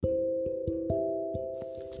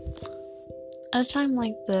At a time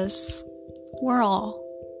like this, we're all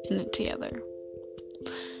in it together.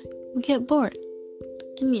 We get bored.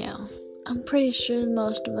 And yeah, I'm pretty sure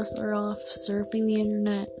most of us are off surfing the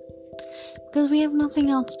internet because we have nothing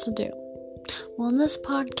else to do. Well, in this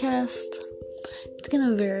podcast, it's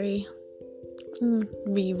gonna vary. I'm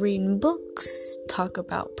gonna be reading books, talk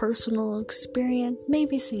about personal experience,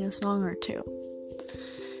 maybe sing a song or two.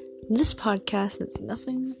 This podcast is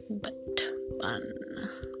nothing but fun.